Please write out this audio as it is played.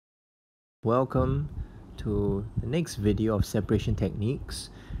Welcome to the next video of separation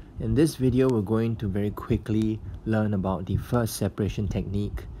techniques. In this video, we're going to very quickly learn about the first separation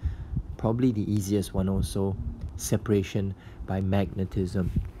technique, probably the easiest one also, separation by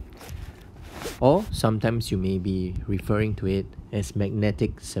magnetism. Or sometimes you may be referring to it as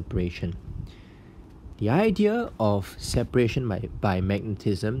magnetic separation. The idea of separation by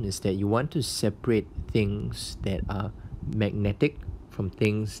magnetism is that you want to separate things that are magnetic from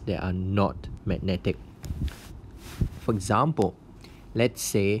things that are not magnetic. For example, let's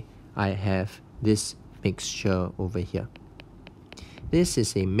say I have this mixture over here. This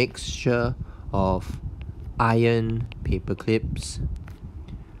is a mixture of iron paper clips,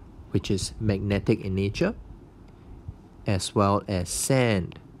 which is magnetic in nature, as well as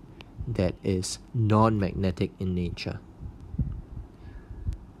sand that is non-magnetic in nature.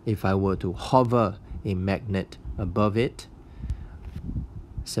 If I were to hover a magnet above it,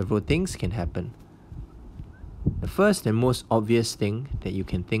 several things can happen. The first and most obvious thing that you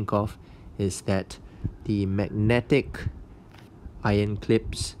can think of is that the magnetic iron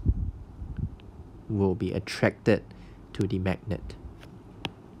clips will be attracted to the magnet.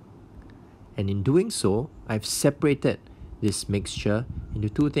 And in doing so, I've separated this mixture into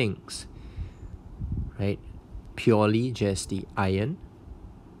two things, right? Purely just the iron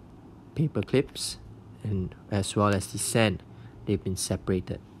paper clips and as well as the sand. They've been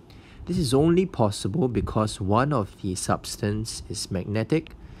separated. This is only possible because one of the substance is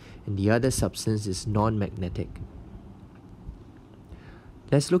magnetic and the other substance is non-magnetic.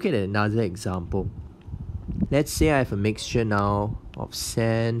 Let's look at another example. Let's say I have a mixture now of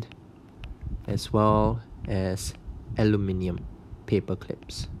sand as well as aluminium paper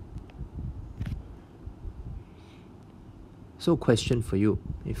clips. So question for you,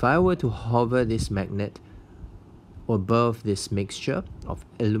 if I were to hover this magnet above this mixture of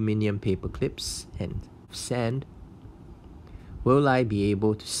aluminium paper clips and sand, will I be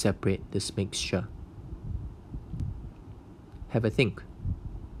able to separate this mixture? Have a think.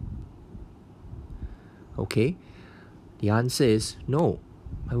 Okay, the answer is no.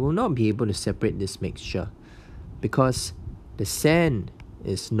 I will not be able to separate this mixture because the sand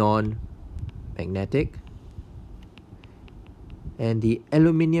is non-magnetic and the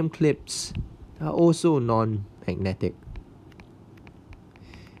aluminium clips are also non-magnetic.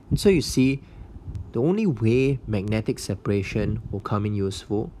 And so you see, the only way magnetic separation will come in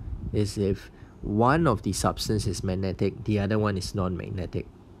useful is if one of the substance is magnetic, the other one is non-magnetic.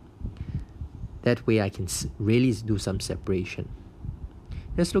 That way I can really do some separation.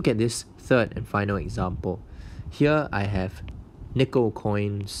 Let's look at this third and final example. Here I have nickel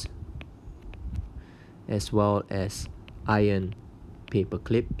coins as well as iron paper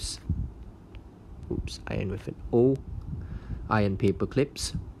clips. Iron with an O. Iron paper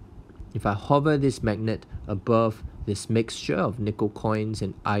clips. If I hover this magnet above this mixture of nickel coins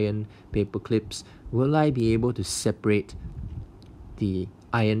and iron paper clips, will I be able to separate the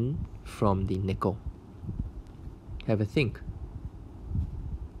iron from the nickel? Have a think.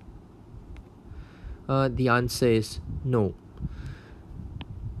 The answer is no.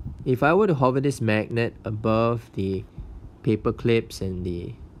 If I were to hover this magnet above the paper clips and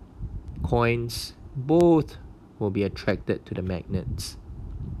the coins, both will be attracted to the magnets.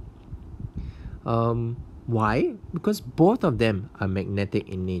 Why? Because both of them are magnetic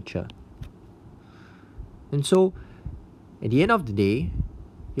in nature. And so, at the end of the day,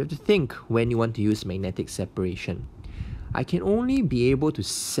 you have to think when you want to use magnetic separation. I can only be able to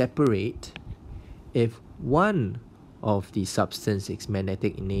separate if one of the substance is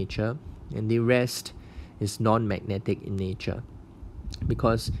magnetic in nature and the rest is non-magnetic in nature.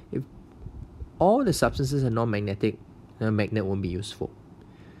 Because if all the substances are non-magnetic, a magnet won't be useful.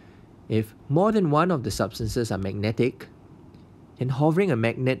 If more than one of the substances are magnetic, then hovering a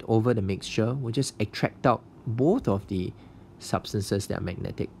magnet over the mixture will just attract out both of the substances that are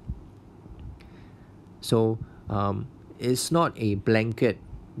magnetic. So it's not a blanket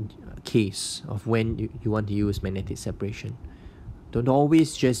case of when you want to use magnetic separation. Don't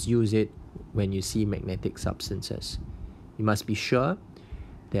always just use it when you see magnetic substances. You must be sure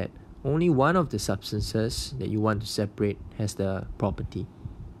that only one of the substances that you want to separate has the property.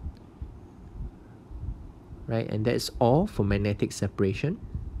 Right? And that's all for magnetic separation.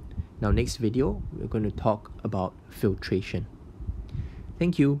 Now next video, we're going to talk about filtration.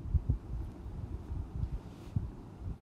 Thank you.